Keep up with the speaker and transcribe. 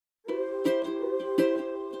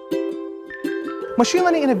Machine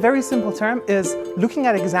learning, in a very simple term, is looking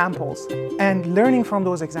at examples and learning from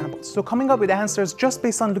those examples. So coming up with answers just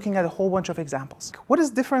based on looking at a whole bunch of examples. What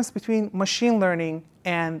is the difference between machine learning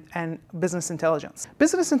and business intelligence?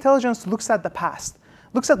 Business intelligence looks at the past,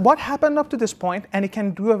 looks at what happened up to this point, and it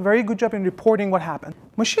can do a very good job in reporting what happened.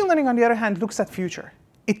 Machine learning, on the other hand, looks at future.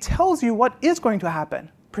 It tells you what is going to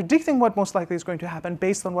happen, predicting what most likely is going to happen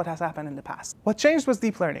based on what has happened in the past. What changed was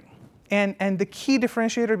deep learning. And the key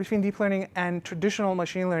differentiator between deep learning and traditional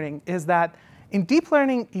machine learning is that in deep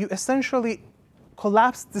learning, you essentially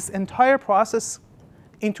collapse this entire process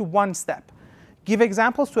into one step. Give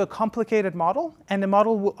examples to a complicated model, and the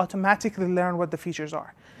model will automatically learn what the features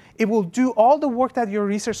are. It will do all the work that your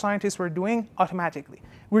research scientists were doing automatically.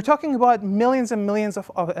 We're talking about millions and millions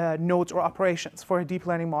of nodes or operations for a deep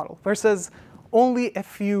learning model versus only a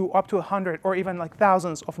few, up to 100, or even like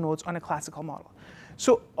thousands of nodes on a classical model.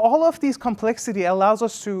 So all of these complexity allows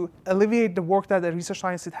us to alleviate the work that the research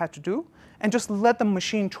scientists had to do and just let the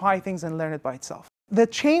machine try things and learn it by itself. The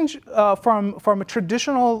change from a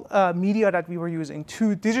traditional media that we were using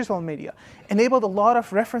to digital media enabled a lot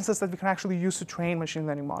of references that we can actually use to train machine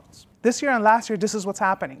learning models. This year and last year, this is what's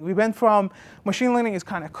happening. We went from machine learning is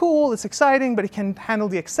kind of cool, it's exciting, but it can handle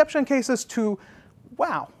the exception cases to,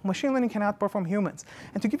 wow, machine learning can outperform humans.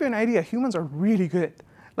 And to give you an idea, humans are really good.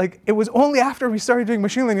 Like, it was only after we started doing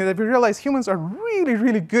machine learning that we realized humans are really,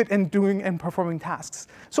 really good in doing and performing tasks.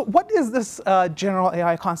 So what is this general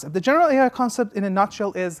AI concept? The general AI concept, in a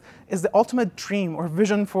nutshell, is the ultimate dream or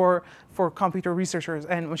vision for computer researchers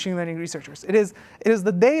and machine learning researchers. It is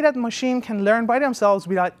the day that machine can learn by themselves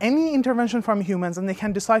without any intervention from humans, and they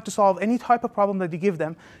can decide to solve any type of problem that you give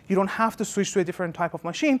them. You don't have to switch to a different type of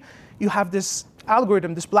machine. You have this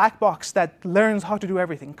algorithm, this black box that learns how to do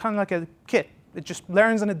everything, kind of like a kid. It just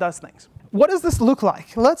learns and it does things. What does this look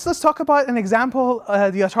like? Let's talk about an example,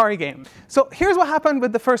 the Atari game. So here's what happened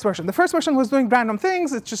with the first version. The first version was doing random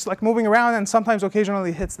things. It's just like moving around and sometimes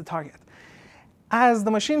occasionally hits the target. As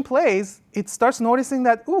the machine plays, it starts noticing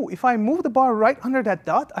that, ooh, if I move the bar right under that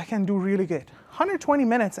dot, I can do really good. 120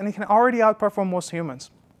 minutes and it can already outperform most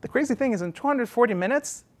humans. The crazy thing is in 240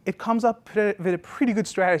 minutes, it comes up with a pretty good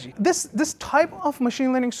strategy. This type of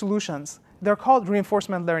machine learning solutions, they're called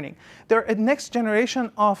reinforcement learning. They're a next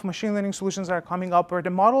generation of machine learning solutions that are coming up where the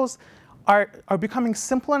models are becoming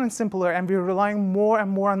simpler and simpler, and we're relying more and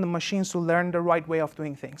more on the machines to learn the right way of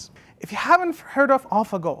doing things. If you haven't heard of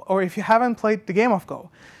Alphago, or if you haven't played the game of Go,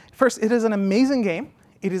 first, it is an amazing game.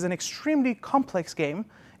 It is an extremely complex game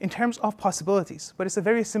in terms of possibilities, but it's a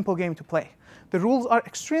very simple game to play. The rules are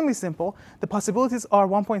extremely simple. The possibilities are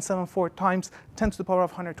 1.74 times 10 to the power of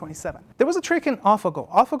 127. There was a trick in Alphago.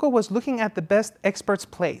 Alphago was looking at the best experts'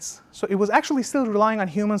 plays. So it was actually still relying on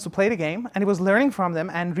humans to play the game, and it was learning from them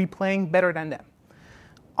and replaying better than them.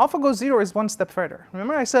 Alphago Zero is one step further.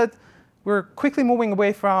 Remember I said we're quickly moving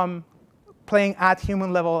away from playing at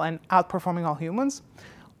human level and outperforming all humans?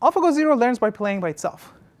 Alphago Zero learns by playing by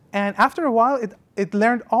itself. And after a while, it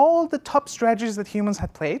learned all the top strategies that humans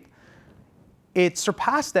had played. It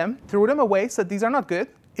surpassed them, threw them away, said these are not good.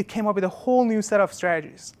 It came up with a whole new set of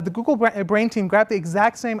strategies. The Google Brain team grabbed the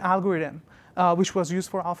exact same algorithm which was used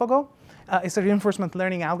for AlphaGo. It's a reinforcement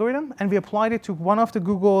learning algorithm, and we applied it to one of the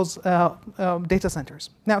Google's data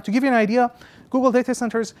centers. Now, to give you an idea, Google data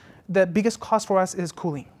centers, the biggest cost for us is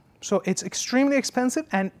cooling. So it's extremely expensive,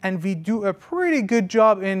 and we do a pretty good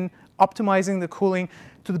job in optimizing the cooling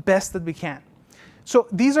to the best that we can. So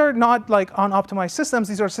these are not like unoptimized systems.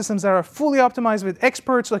 These are systems that are fully optimized with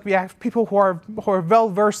experts. Like we have people who are well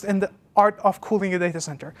versed in the art of cooling a data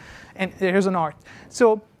center. And there's an art.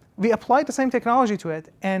 So we applied the same technology to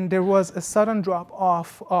it, and there was a sudden drop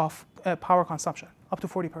off of power consumption, up to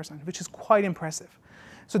 40%, which is quite impressive.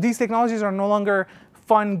 So these technologies are no longer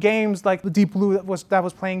fun games like the Deep Blue that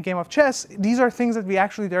was playing game of chess. These are things that we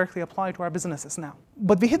actually directly apply to our businesses now.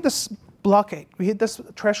 But we hit this blockade. We hit this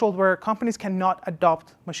threshold where companies cannot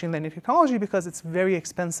adopt machine learning technology because it's very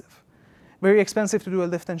expensive. Very expensive to do a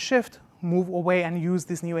lift and shift, move away and use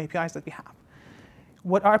these new APIs that we have.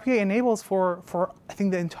 What RPA enables for I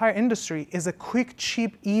think, the entire industry is a quick,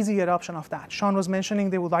 cheap, easy adoption of that. Sean was mentioning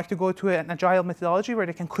they would like to go to an agile methodology where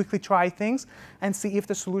they can quickly try things and see if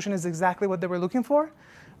the solution is exactly what they were looking for.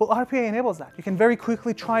 Well, RPA enables that. You can very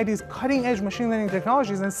quickly try these cutting-edge machine learning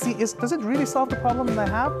technologies and see, does it really solve the problem that I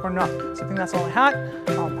have or not? So I think that's all I had.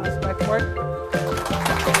 I'll pass it back to Mark.